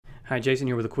Hi, Jason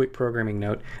here with a quick programming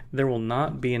note. There will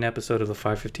not be an episode of the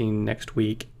 515 next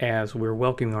week as we're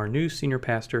welcoming our new senior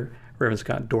pastor, Reverend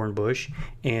Scott Dornbush,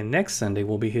 and next Sunday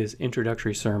will be his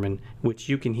introductory sermon, which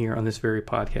you can hear on this very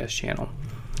podcast channel.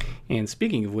 And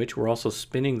speaking of which, we're also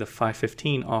spinning the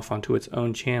 515 off onto its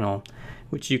own channel,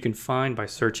 which you can find by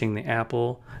searching the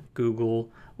Apple, Google,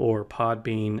 or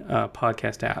Podbean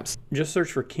podcast apps. Just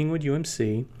search for Kingwood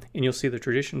UMC, and you'll see the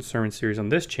traditional sermon series on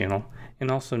this channel,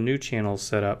 and also new channels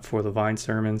set up for the Vine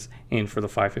sermons and for the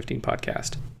 515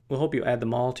 podcast. We'll hope you add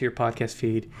them all to your podcast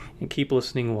feed and keep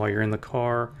listening while you're in the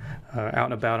car, out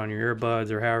and about on your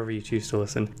earbuds, or however you choose to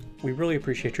listen. We really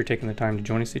appreciate your taking the time to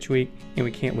join us each week, and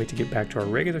we can't wait to get back to our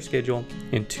regular schedule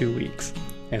in 2 weeks.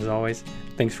 As always,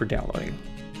 thanks for downloading.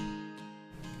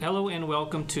 Hello and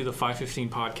welcome to the 515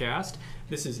 podcast.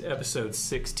 This is episode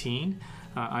 16.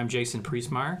 I'm Jason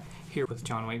Priestmeyer, here with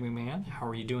Wayne McMann. How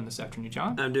are you doing this afternoon,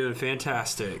 John? I'm doing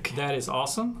fantastic. That is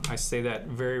awesome. I say that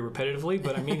very repetitively,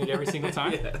 but I mean it every single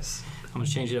time. Yes. I'm going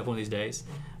to change it up one of these days.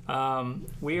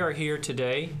 We are here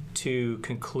today to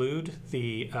conclude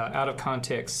the Out of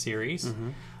Context series.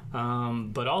 Mm-hmm.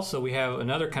 But also we have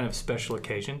another kind of special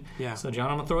occasion. Yeah. So John,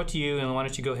 I'm going to throw it to you, and why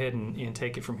don't you go ahead and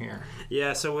take it from here.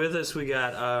 Yeah, so with us we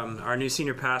got our new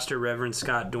senior pastor, Reverend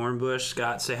Scott Dornbush.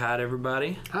 Scott, say hi to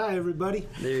everybody. Hi, everybody.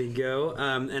 There you go.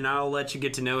 And I'll let you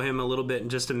get to know him a little bit in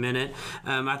just a minute.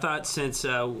 I thought since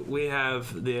we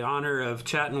have the honor of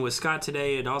chatting with Scott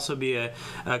today, it'd also be a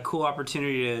cool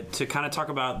opportunity to kind of talk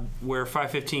about where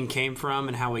 515 came from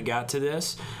and how we got to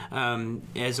this,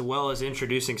 as well as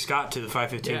introducing Scott to the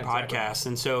 515 podcast.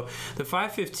 Exactly. And so the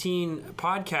 515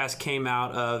 podcast came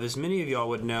out of, as many of y'all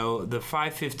would know, the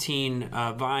 515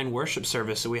 Vine worship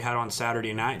service that we had on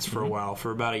Saturday nights for a while, for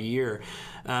about a year.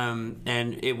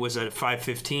 And it was at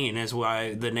 515 is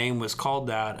why the name was called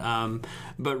that.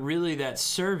 But really that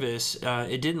service,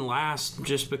 it didn't last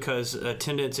just because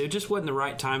attendance, it just wasn't the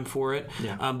right time for it.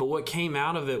 Yeah. But what came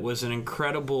out of it was an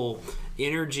incredible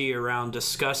energy around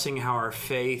discussing how our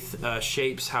faith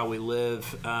shapes how we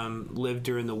live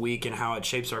during the week, and how it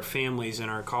shapes our families and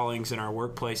our callings and our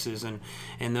workplaces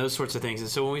and those sorts of things. And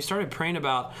so when we started praying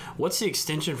about what's the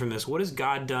extension from this, what has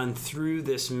God done through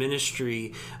this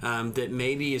ministry that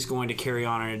maybe is going to carry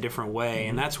on in a different way, mm-hmm.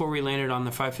 and that's where we landed on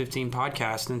the 515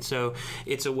 podcast. And so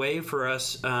it's a way for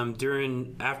us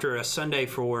after a Sunday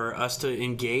for us to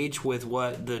engage with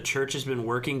what the church has been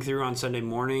working through on Sunday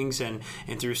mornings and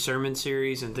through sermon series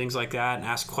and things like that, and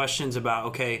ask questions about,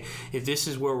 okay, if this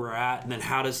is where we're at, then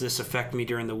how does this affect me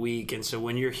during the week? And so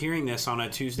when you're hearing this on a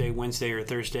Tuesday, Wednesday, or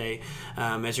Thursday,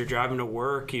 as you're driving to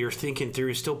work, you're thinking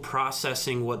through, still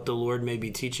processing what the Lord may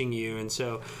be teaching you. And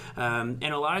so, and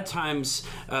a lot of times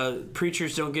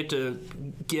preachers don't get to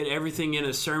get everything in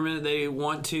a sermon that they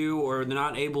want to, or they're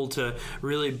not able to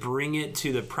really bring it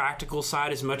to the practical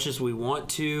side as much as we want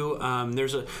to.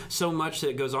 There's so much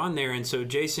that goes on there. And so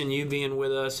Jason, you being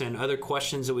with us and other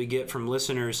questions that we get from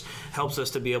listeners helps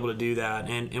us to be able to do that.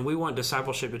 And we want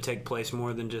discipleship to take place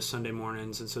more than just Sunday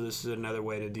mornings. And so this is another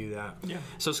way to do that. Yeah.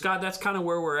 So Scott, that's kind of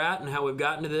where we're at and how we've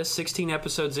gotten to this. 16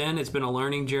 episodes in. It's been a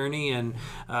learning journey, and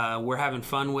we're having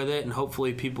fun with it, and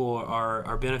hopefully people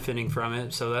are benefiting from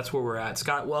it. So that's where we're at.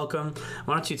 Scott, welcome.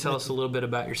 Why don't you tell us a little bit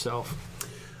about yourself?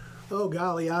 Oh,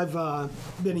 golly, I've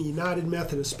been a United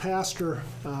Methodist pastor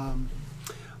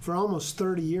for almost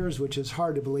 30 years, which is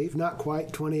hard to believe. Not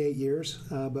quite 28 years,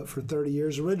 but for 30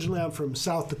 years. Originally, I'm from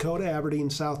South Dakota,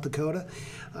 Aberdeen, South Dakota.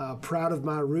 Proud of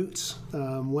my roots.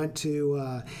 Went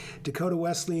to Dakota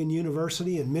Wesleyan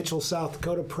University in Mitchell, South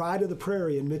Dakota. Pride of the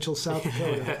Prairie in Mitchell, South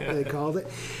Dakota, they called it.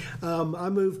 I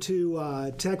moved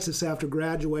to Texas after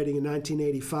graduating in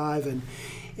 1985,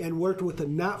 and worked with a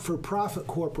not-for-profit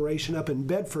corporation up in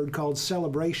Bedford called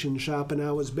Celebration Shop, and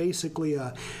I was basically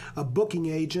a booking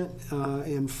agent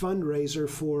and fundraiser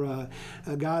for a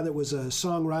guy that was a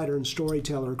songwriter and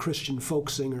storyteller, a Christian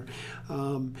folk singer.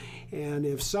 And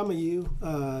if some of you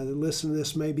that listen to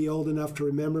this may be old enough to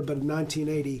remember, but in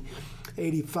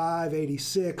 1985,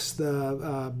 86,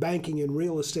 the banking and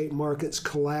real estate markets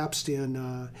collapsed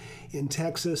in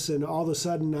Texas, and all of a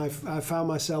sudden I found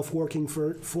myself working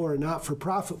for a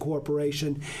not-for-profit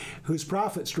corporation whose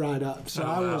profits dried up. So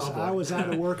I was out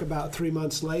of work about 3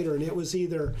 months later, and it was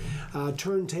either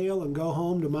turn tail and go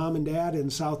home to mom and dad in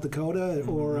South Dakota,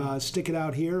 or stick it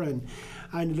out here. And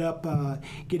I ended up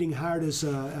getting hired as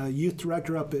a youth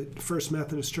director up at First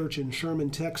Methodist Church in Sherman,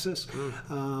 Texas.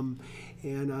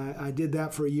 And I did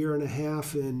that for a year and a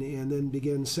half, and then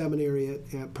began seminary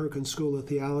at Perkins School of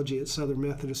Theology at Southern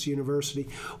Methodist University.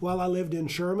 While I lived in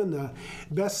Sherman, the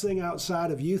best thing outside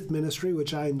of youth ministry,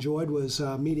 which I enjoyed, was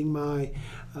meeting my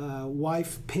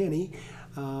wife, Penny.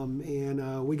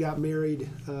 and we got married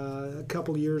a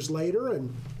couple years later,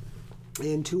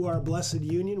 and to our blessed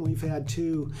union, we've had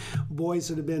 2 boys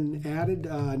that have been added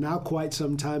now quite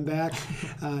some time back.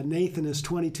 Nathan is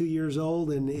 22 years old,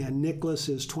 and Nicholas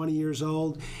is 20 years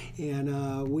old.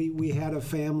 And we had a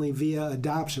family via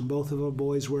adoption. Both of our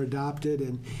boys were adopted.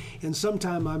 And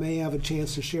sometime I may have a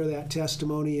chance to share that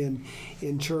testimony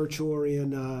in church or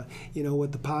in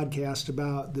with the podcast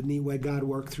about the neat way God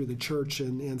worked through the church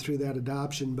and through that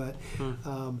adoption. But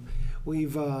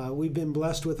we've been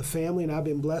blessed with a family, and I've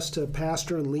been blessed to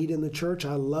pastor and lead in the church.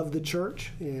 I love the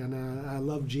church, and I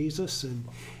love Jesus,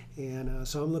 and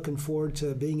so I'm looking forward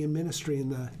to being in ministry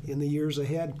in the years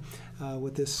ahead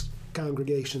with this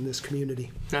congregation, this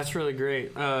community. That's really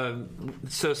great.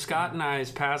 So Scott and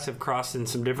I's paths have crossed in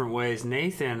some different ways.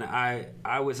 Nathan,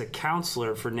 I was a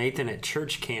counselor for Nathan at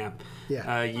church camp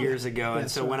years ago,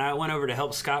 and so when I went over to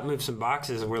help Scott move some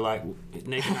boxes, we're like,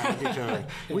 Nathan and I with each other, like,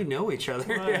 we know each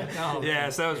other. Yeah,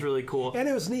 so that was really cool. And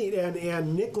it was neat.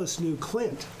 And Nicholas knew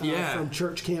Clint from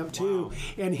church camp too. Wow.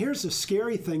 And here's the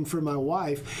scary thing for my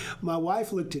wife. My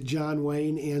wife looked at John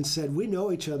Wayne and said, we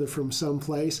know each other from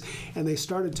someplace. And they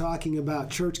started talking about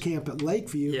church camp at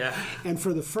Lakeview. Yeah. And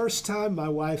for the first time, my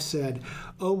wife said,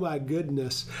 oh my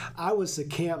goodness, I was the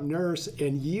camp nurse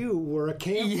and you were a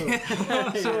camper.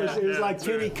 Yeah. So it was like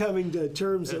Penny coming to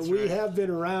terms that we have been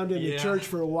around in the church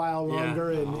for a while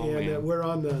longer, and we're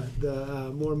on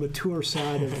the more mature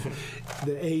side of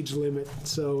the age limit.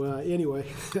 So anyway.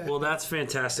 Well, that's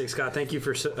fantastic, Scott. Thank you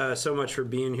for so much for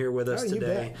being here with us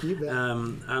today. You bet.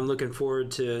 I'm looking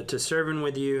forward to serving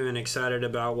with you and excited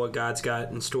about what God's got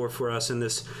in store for us in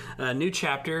this new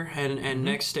chapter and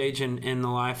next stage in the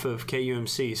life of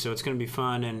KUMC. So it's going to be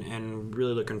fun and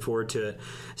really looking forward to it.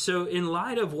 So in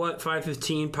light of what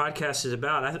 515 podcast is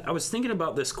about, I was thinking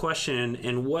about this question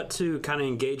and what to kind of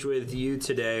engage with you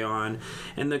today on.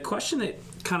 And the question that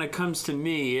kind of comes to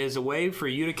me is a way for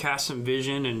you to cast some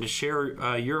vision and to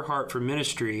share your heart for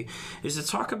ministry is to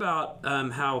talk about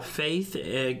how faith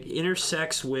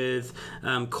intersects with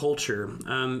culture.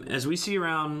 As we see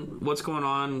around what's going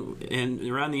on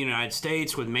around the United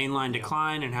States with mainline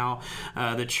decline and how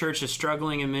the church is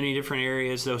struggling in many different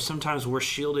areas, though sometimes we're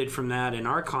shielded from that in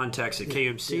our context at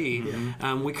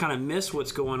KUMC. We kind of miss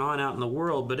what's going on out in the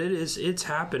world, but it's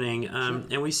happening.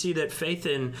 And we see that faith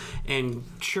and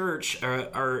church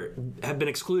have been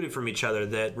excluded from each other,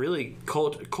 that really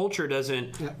culture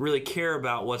doesn't really care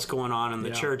about what's going on in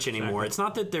the church anymore. Exactly. It's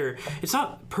not that it's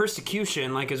not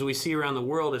persecution like as we see around the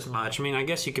world as much. I mean, I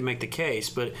guess you can make the case,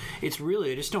 but it's really,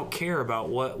 they just don't care about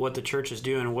what the church is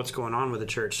doing and what's going on with the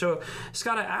church. So,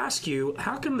 Scott, I ask you,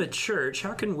 how can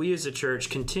we as a church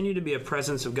continue to be a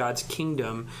presence of God's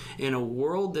kingdom in a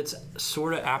world that's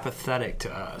sort of apathetic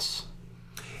to us?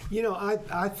 You know,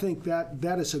 I think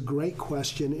that is a great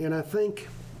question, and I think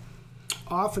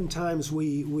oftentimes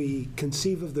we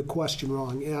conceive of the question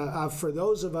wrong. For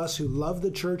those of us who love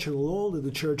the church and are loyal to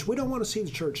the church, we don't want to see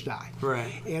the church die.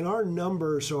 Right. And our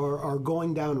numbers are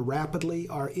going down rapidly.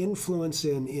 Our influence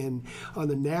on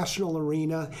the national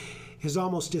arena has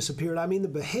almost disappeared. I mean, the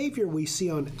behavior we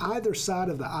see on either side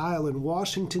of the aisle in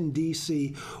Washington,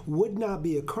 D.C. would not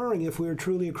be occurring if we were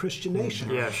truly a Christian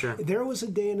nation. Yeah, sure. There was a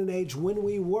day and an age when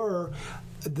we were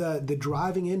the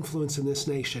driving influence in this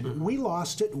nation. Mm-hmm. We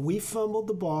lost it. We fumbled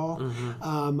the ball.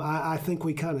 Mm-hmm. I think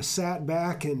we kind of sat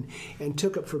back and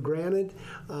took it for granted.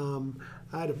 I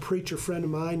had a preacher friend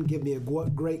of mine give me a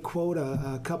great quote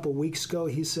a couple weeks ago.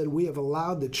 He said, "We have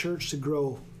allowed the church to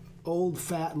grow old,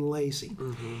 fat, and lazy."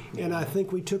 Mm-hmm. And I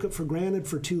think we took it for granted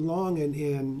for too long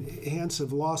and hence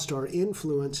have lost our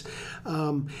influence.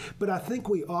 But I think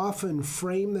we often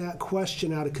frame that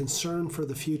question out of concern for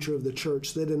the future of the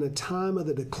church, that in a time of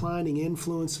the declining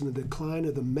influence and the decline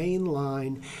of the main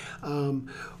line,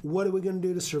 what are we going to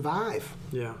do to survive?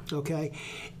 Yeah. Okay?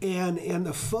 And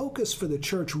the focus for the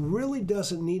church really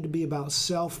doesn't need to be about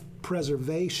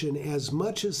self-preservation as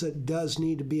much as it does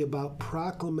need to be about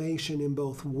proclamation in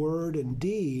both word and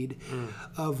deed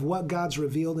of what God's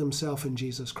revealed himself in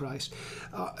Jesus Christ.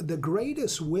 The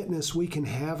greatest witness we can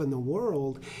have in the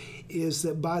world is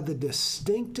that by the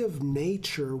distinctive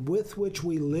nature with which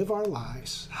we live our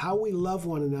lives, how we love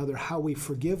one another, how we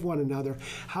forgive one another,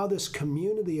 how this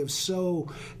community of so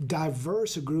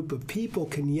diverse a group of people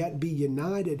can yet be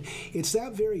united, it's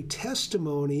that very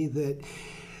testimony that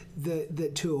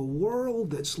to a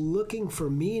world that's looking for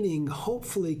meaning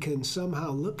hopefully can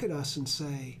somehow look at us and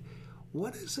say,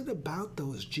 what is it about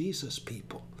those Jesus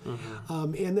people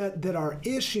And that our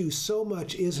issue so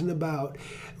much isn't about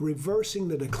reversing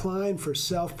the decline for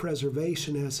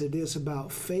self-preservation as it is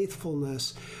about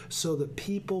faithfulness so that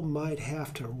people might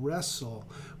have to wrestle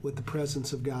with the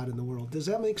presence of God in the world. Does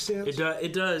that make sense?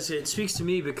 It does. It speaks to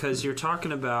me because you're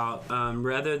talking about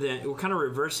rather than, we're kind of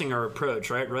reversing our approach,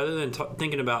 right? Rather than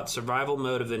thinking about survival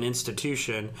mode of an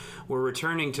institution, we're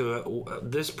returning to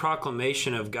this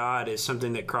proclamation of God is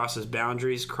something that crosses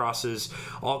boundaries, crosses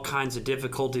all kinds of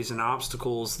difficulties and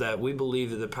obstacles, that we believe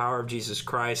that the power of Jesus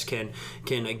Christ can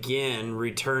again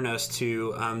return us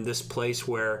to this place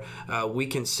where we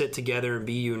can sit together and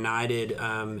be united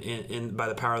by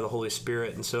the power of the Holy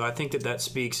Spirit. And so I think that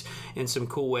speaks in some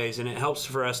cool ways, and it helps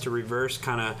for us to reverse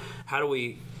kind of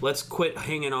let's quit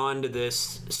hanging on to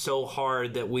this so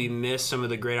hard that we miss some of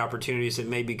the great opportunities that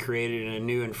may be created in a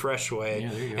new and fresh way.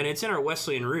 Yeah, there you go. And it's in our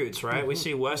Wesleyan roots, right? We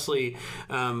see Wesley,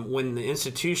 when the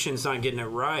institution's not getting it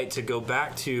right, to go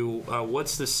back to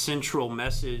what's the central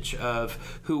message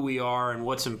of who we are and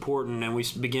what's important, and we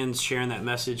begin sharing that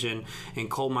message in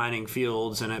coal mining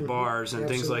fields and at bars and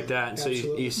things like that. And so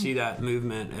you see that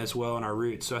movement as well in our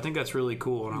roots. So I think that's really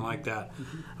cool, and I like that.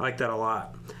 I like that a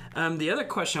lot. The other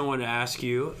question I wanted to ask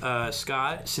you,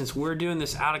 Scott, since we're doing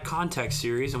this out of context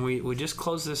series, and we just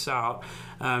closed this out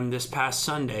this past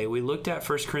Sunday, we looked at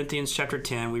 1 Corinthians chapter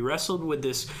 10. We wrestled with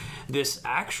this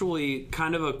actually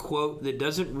kind of a quote that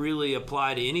doesn't really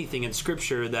apply to anything in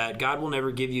Scripture, that God will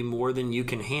never give you more than you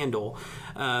can handle.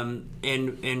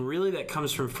 And really that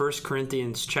comes from 1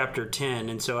 Corinthians chapter 10.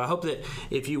 And so I hope that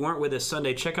if you weren't with us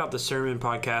Sunday, check out the sermon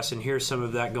podcast and hear some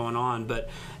of that going on. But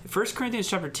 1 Corinthians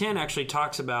chapter 10 actually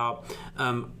talks about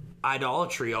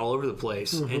idolatry all over the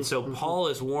place. And so Paul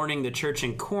is warning the church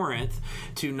in Corinth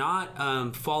to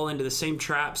not fall into the same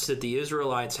traps that the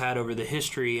Israelites had over the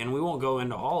history. And we won't go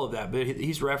into all of that, but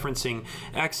he's referencing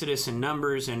Exodus and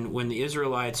Numbers, and when the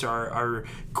Israelites are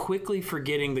quickly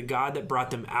forgetting the God that brought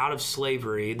them out of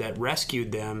slavery, that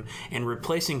rescued them, and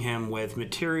replacing him with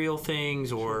material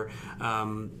things or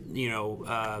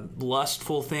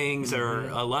lustful things or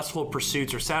lustful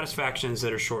pursuits or satisfactions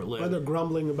that are short-lived. Or they're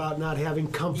grumbling about not having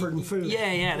comfort and food.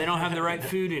 Yeah, they don't have the right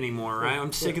food anymore, right?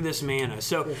 I'm sick of this manna.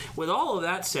 So with all of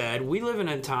that said, we live in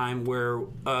a time where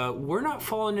we're not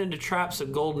falling into traps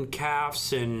of golden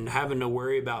calves and having to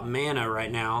worry about manna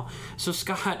right now. So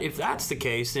Scott, if that's the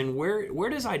case, then where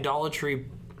does idolatry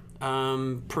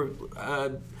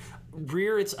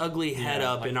rear its ugly head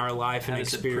up in our life and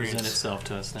experience? Present itself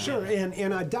to us now. Sure,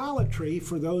 and idolatry,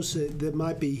 for those that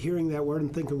might be hearing that word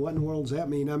and thinking, what in the world does that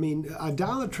mean? I mean,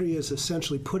 idolatry is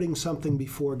essentially putting something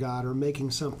before God or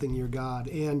making something your God.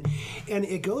 And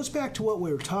it goes back to what we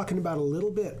were talking about a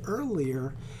little bit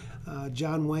earlier,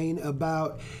 John Wayne,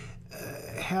 about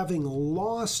having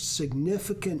lost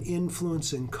significant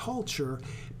influence in culture.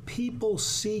 People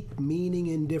seek meaning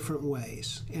in different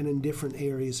ways and in different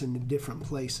areas and in different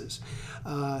places.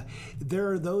 There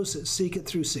are those that seek it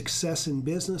through success in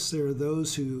business. There are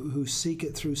those who seek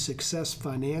it through success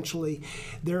financially.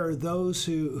 There are those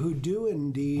who do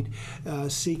indeed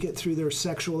seek it through their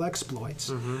sexual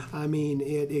exploits. I mean,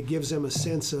 it gives them a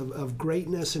sense of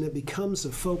greatness, and it becomes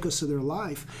the focus of their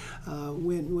life.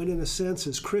 When in a sense,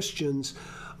 as Christians,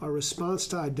 our response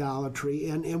to idolatry,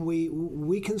 and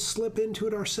we can slip into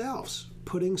it ourselves,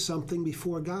 putting something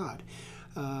before God.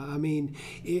 I mean,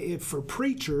 for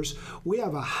preachers, we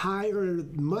have a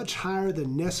much higher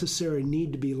than necessary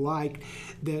need to be liked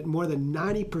than more than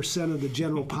 90% of the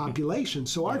general population.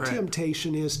 So our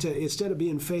temptation is to, instead of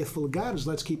being faithful to God, is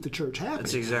let's keep the church happy.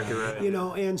 That's exactly right.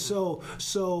 And so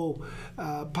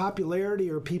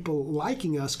popularity or people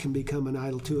liking us can become an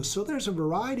idol to us. So there's a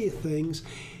variety of things.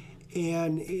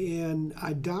 And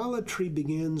idolatry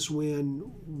begins when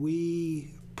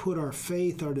we put our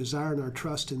faith, our desire, and our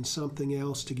trust in something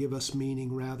else to give us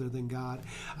meaning rather than God.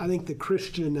 I think the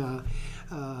Christian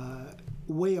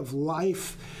way of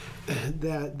life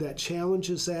that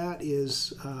challenges that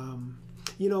is,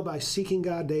 by seeking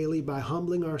God daily, by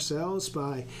humbling ourselves,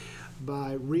 by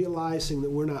realizing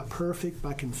that we're not perfect,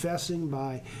 by confessing,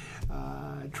 by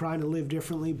trying to live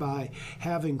differently, by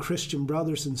having Christian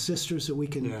brothers and sisters that we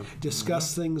can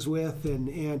discuss things with,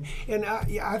 and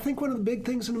I think one of the big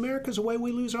things in America is the way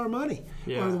we lose our money,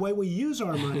 or the way we use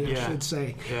our money, I should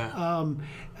say.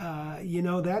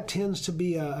 That tends to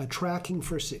be a tracking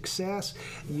for success.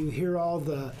 You hear all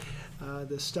the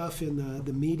stuff in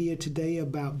the media today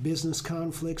about business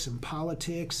conflicts and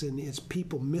politics, and it's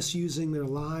people misusing their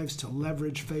lives to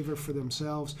leverage favor for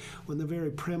themselves, when the very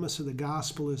premise of the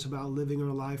gospel is about living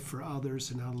our life for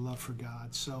others and out of love for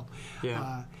God. So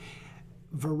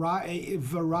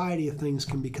variety of things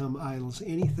can become idols,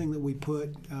 anything that we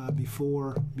put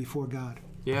before God.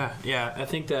 Yeah, I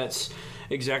think that's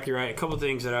exactly right. A couple of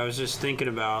things that I was just thinking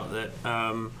about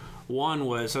that. One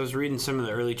was I was reading some of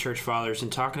the early church fathers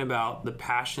and talking about the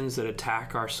passions that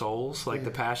attack our souls, like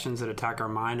the passions that attack our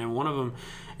mind, and one of them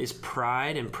is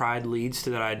pride, and pride leads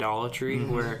to that idolatry.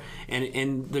 Where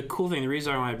and the cool thing, the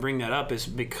reason I want to bring that up is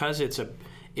because it's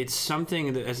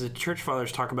something that, as the church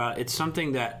fathers talk about, it's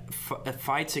something that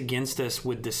fights against us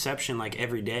with deception like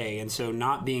every day. And so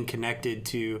not being connected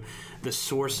to the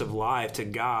source of life, to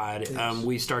God,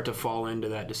 we start to fall into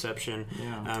that deception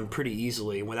pretty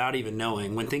easily without even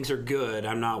knowing. When things are good,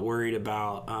 I'm not worried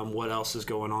about what else is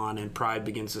going on, and pride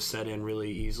begins to set in really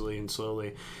easily and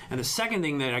slowly. And the second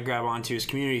thing that I grab onto is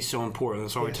community is so important.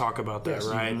 That's why we talk about that,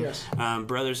 right? Yes.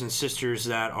 Brothers and sisters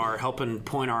that are helping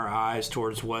point our eyes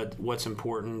towards what's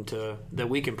important, that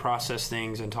we can process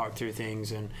things and talk through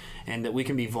things, and that we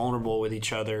can be vulnerable with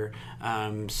each other,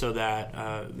 so that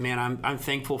I'm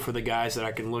thankful for the guys that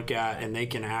I can look at and they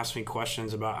can ask me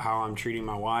questions about how I'm treating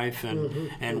my wife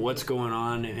and what's going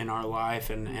on in our life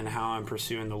and how I'm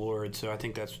pursuing the Lord. So I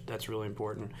think that's really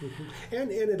important.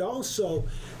 And it also,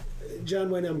 John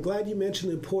Wayne, I'm glad you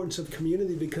mentioned the importance of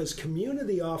community, because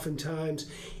community oftentimes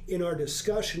in our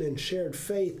discussion and shared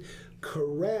faith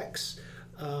corrects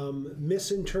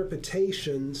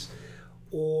misinterpretations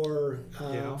or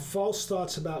false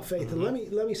thoughts about faith. And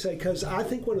let me say, because I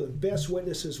think one of the best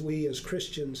witnesses we as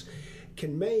Christians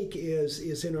can make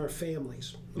is in our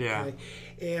families. Okay?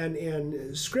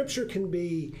 And Scripture can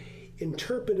be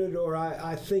interpreted, or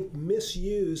I think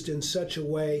misused in such a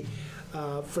way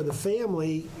for the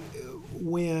family,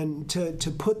 when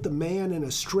to put the man in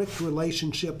a strict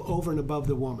relationship over and above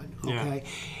the woman, okay?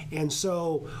 And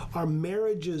so our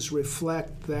marriages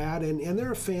reflect that, and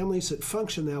there are families that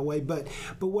function that way, but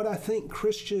what I think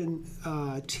Christian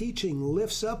teaching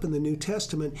lifts up in the New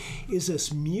Testament is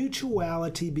this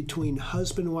mutuality between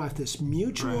husband and wife, this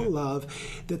mutual love,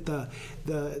 that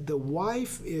the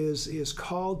wife is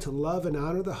called to love and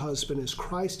honor the husband as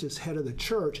Christ is head of the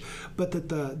church, but that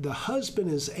the husband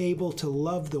is able to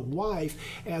love the wife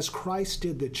as Christ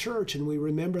did the church, and we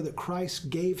remember that Christ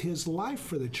gave his life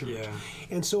for the church.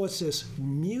 And so it's this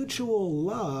mutual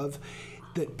love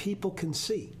that people can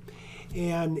see.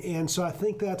 And so I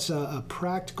think that's a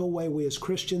practical way we as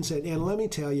Christians, and let me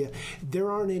tell you,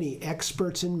 there aren't any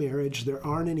experts in marriage, there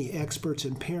aren't any experts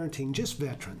in parenting, just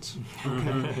veterans.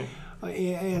 Okay?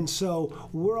 And so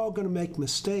we're all going to make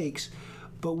mistakes,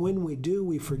 but when we do,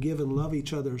 we forgive and love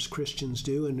each other as Christians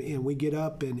do, and we get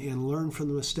up and learn from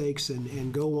the mistakes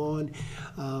and go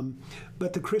on.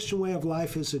 But the Christian way of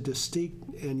life is a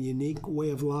distinct and unique way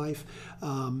of life.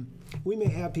 We may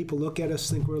have people look at us,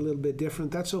 think we're a little bit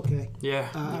different. That's okay.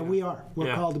 We are.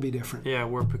 We're called to be different. Yeah,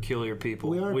 we're peculiar people.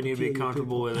 We need to be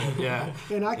comfortable with it. Yeah.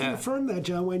 And I can affirm that,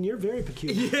 John Wayne. You're very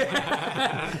peculiar.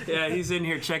 Yeah, he's in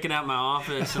here checking out my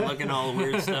office and looking at all the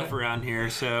weird stuff around here.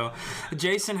 So,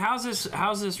 Jason, how's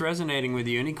this resonating with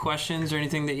you? Any questions or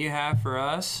anything that you have for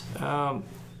us?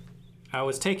 I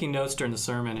was taking notes during the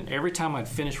sermon, and every time I'd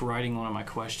finish writing one of my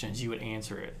questions, you would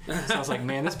answer it. So I was like,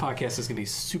 man, this podcast is going to be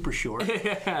super short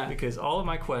because all of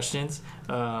my questions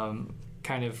kind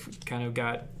of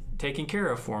got taken care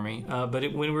of for me. But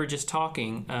when we were just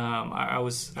talking, I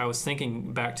was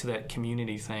thinking back to that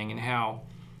community thing and how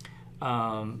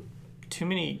too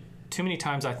many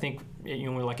times I think,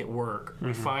 we're like at work,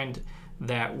 we find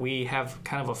that we have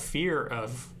kind of a fear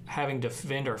of having to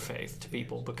defend our faith to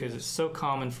people because it's so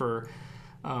common for,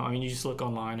 you just look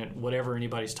online at whatever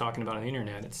anybody's talking about on the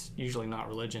internet. It's usually not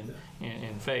religion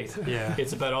and faith. Yeah.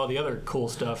 It's about all the other cool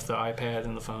stuff, the iPad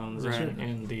and the phones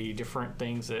and the different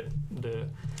things that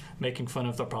making fun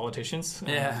of the politicians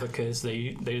because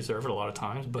they deserve it a lot of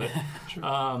times. But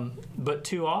but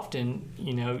too often,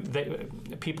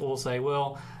 people will say,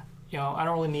 well, I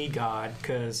don't really need God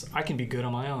because I can be good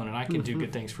on my own and I can do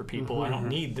good things for people. I don't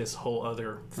need this whole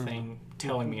other thing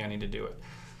telling me I need to do it.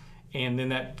 And then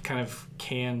that kind of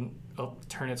can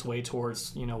turn its way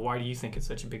towards, why do you think it's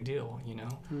such a big deal,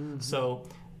 So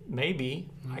maybe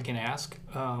I can ask,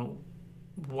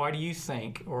 why do you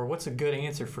think, or what's a good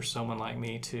answer for someone like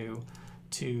me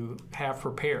to have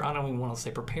prepared? I don't even want to say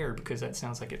prepared because that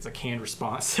sounds like it's a canned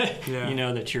response,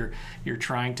 that you're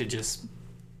trying to just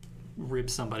rib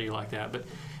somebody like that. But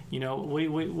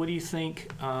what do you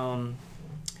think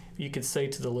you could say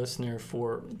to the listener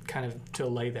for kind of to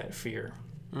allay that fear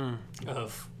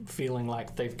of feeling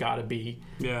like they've got to be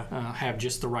have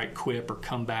just the right quip or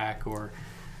come back? Or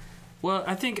well,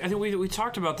 I think we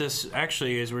talked about this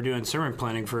actually as we're doing sermon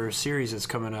planning for a series that's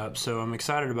coming up, so I'm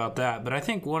excited about that. But I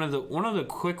think one of the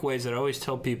quick ways that I always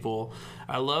tell people,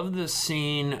 I love the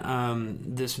scene,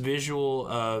 this visual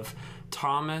of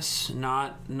Thomas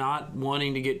not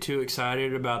wanting to get too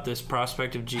excited about this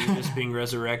prospect of Jesus being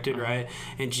resurrected, right?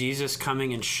 And Jesus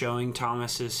coming and showing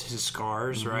Thomas his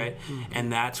scars, right?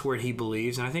 And that's where he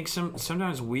believes. And I think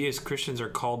sometimes we as Christians are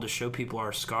called to show people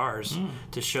our scars,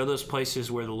 to show those places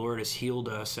where the Lord has healed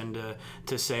us, and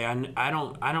to say,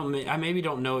 I maybe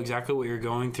don't know exactly what you're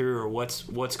going through or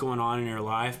what's going on in your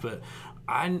life, but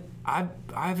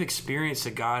I've experienced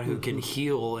a God who can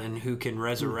heal and who can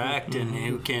resurrect and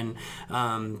who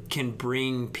can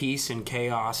bring peace and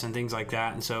chaos and things like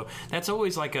that. And so that's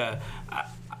always like a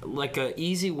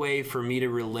easy way for me to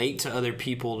relate to other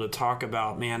people, to talk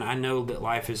about, man, I know that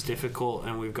life is difficult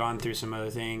and we've gone through some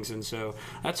other things. And so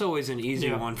that's always an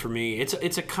easy one for me.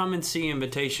 It's a come and see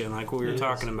invitation, like what we were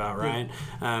talking about, right?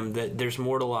 That there's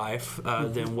more to life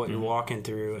than what you're walking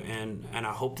through. And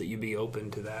I hope that you be open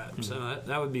to that. So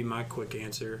that would be my quick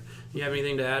answer. You have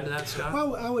anything to add to that, Scott?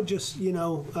 Well, I would just,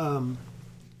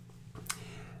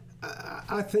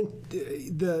 I think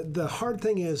the hard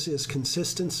thing is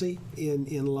consistency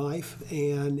in life,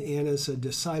 and as a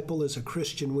disciple, as a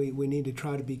Christian, we need to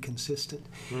try to be consistent.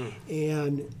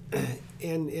 And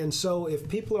so if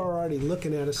people are already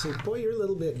looking at us and boy, you're a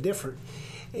little bit different,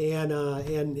 and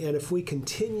if we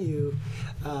continue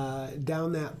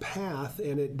down that path,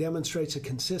 and it demonstrates a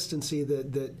consistency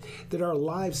that our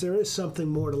lives, there is something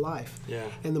more to life.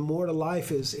 And the more to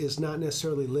life is not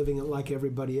necessarily living it like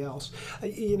everybody else.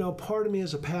 Part of me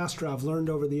as a pastor, I've learned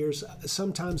over the years,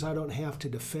 sometimes I don't have to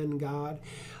defend God,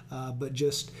 but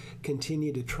just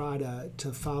continue to try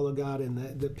to follow God, and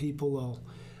that people will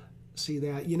see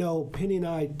that. Penny and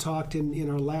I talked in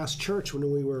our last church when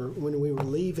we were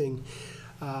leaving.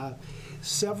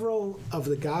 Several of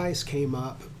the guys came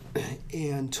up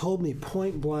and told me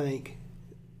point blank,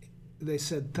 they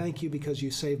said, "Thank you because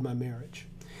you saved my marriage."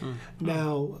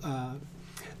 Now,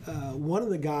 one of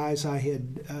the guys, I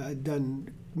had done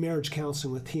marriage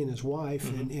counseling with, he and his wife,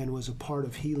 and was a part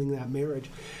of healing that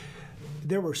marriage.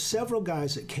 There were several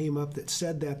guys that came up that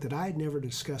said that I had never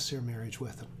discussed their marriage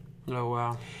with them. Oh,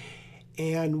 wow.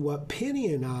 And what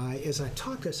Penny and I, as I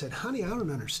talked, I said, "Honey, I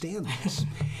don't understand this."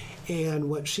 And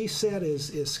what she said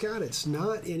is, "Scott, it's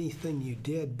not anything you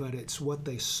did, but it's what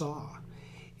they saw.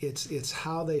 It's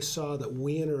how they saw that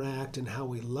we interact and how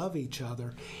we love each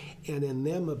other. And in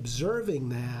them observing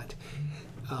that,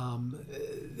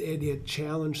 it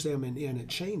challenged them and it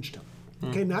changed them."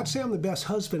 Okay, not to say I'm the best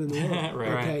husband in the world,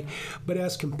 okay, but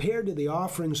as compared to the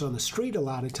offerings on the street a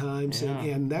lot of times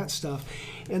and that stuff.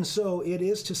 And so it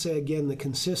is to say, again, the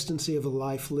consistency of a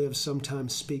life lived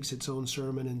sometimes speaks its own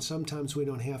sermon, and sometimes we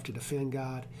don't have to defend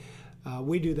God.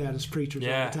 We do that as preachers all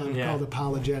the time, called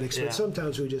apologetics, but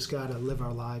sometimes we just got to live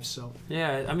our lives. So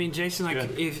I mean, Jason,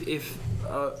 like if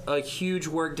a huge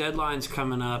work deadline's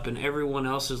coming up and everyone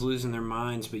else is losing their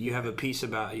minds, but you have a peace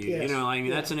about you,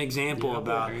 that's an example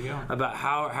about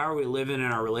how are we living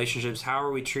in our relationships, how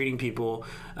are we treating people.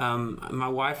 My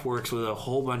wife works with a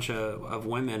whole bunch of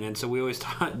women, and so we always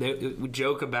we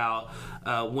joke about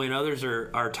when others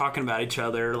are talking about each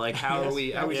other, like how are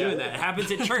we doing that? It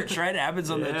happens at church, right? It happens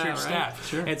on the church staff.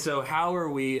 Sure. And so how are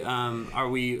we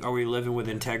living with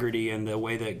integrity and the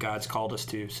way that God's called us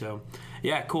to? So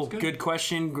yeah, cool. Good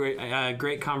question.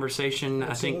 Great conversation.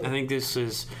 Absolutely. I think this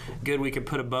is good. We could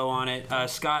put a bow on it.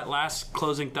 Scott, last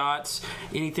closing thoughts.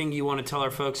 Anything you want to tell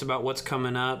our folks about what's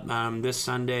coming up this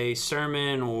Sunday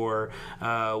sermon, or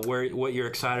what you're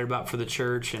excited about for the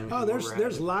church? And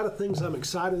there's a lot of things I'm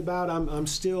excited about. I'm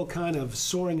still kind of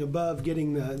soaring above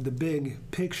getting the big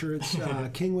picture. It's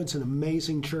Kingwood's an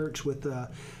amazing church with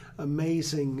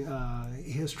amazing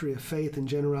history of faith and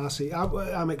generosity.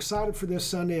 I'm excited for this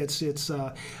Sunday. It's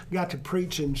got to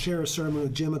preach and share a sermon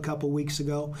with Jim a couple weeks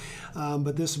ago,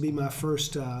 but this will be my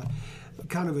first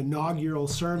kind of inaugural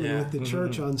sermon with the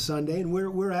church on Sunday, and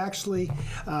we're actually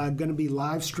going to be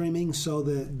live streaming so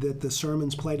that the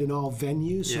sermon's played in all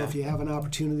venues. So if you have an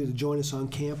opportunity to join us on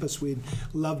campus, we'd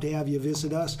love to have you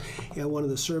visit us at one of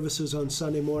the services on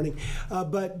Sunday morning.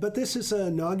 But this is an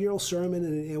inaugural sermon,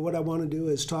 and what I want to do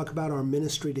is talk about our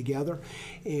ministry together.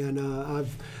 And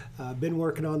I've been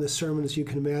working on this sermon, as you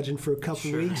can imagine, for a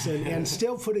couple weeks, and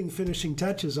still putting finishing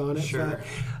touches on it. But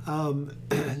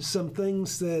some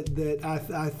things that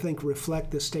I think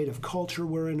reflect the state of culture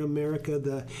we're in America,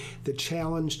 the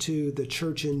challenge to the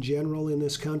church in general in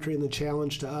this country, and the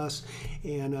challenge to us,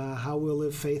 and how we'll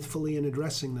live faithfully in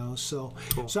addressing those. So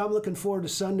I'm looking forward to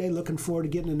Sunday, looking forward to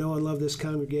getting to know and love this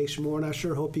congregation more, and I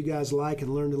sure hope you guys like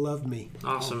and learn to love me.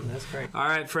 Awesome. That's great. All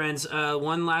right, friends,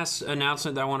 one last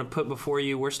announcement that I want to put before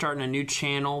you. We're starting a new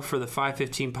channel for the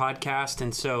 515 podcast,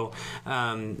 and so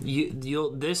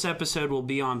this episode will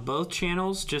be on both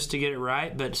channels just to get it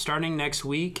right, but starting starting next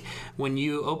week, when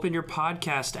you open your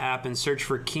podcast app and search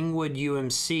for Kingwood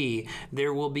UMC,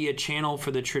 there will be a channel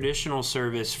for the traditional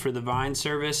service, for the Vine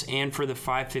service, and for the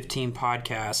 515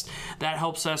 podcast. That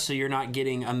helps us so you're not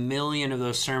getting a million of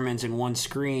those sermons in one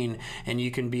screen, and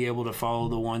you can be able to follow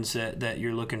the ones that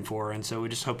you're looking for. And so we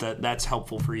just hope that that's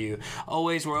helpful for you.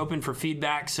 Always, we're open for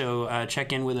feedback, so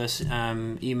check in with us,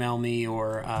 email me,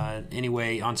 or any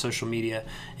way on social media,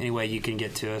 any way you can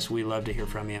get to us. We love to hear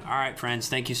from you. All right, friends,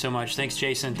 thank you so much. Thanks,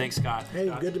 Jason. Thanks, Scott.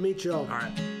 Hey, good to meet you all. All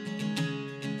right.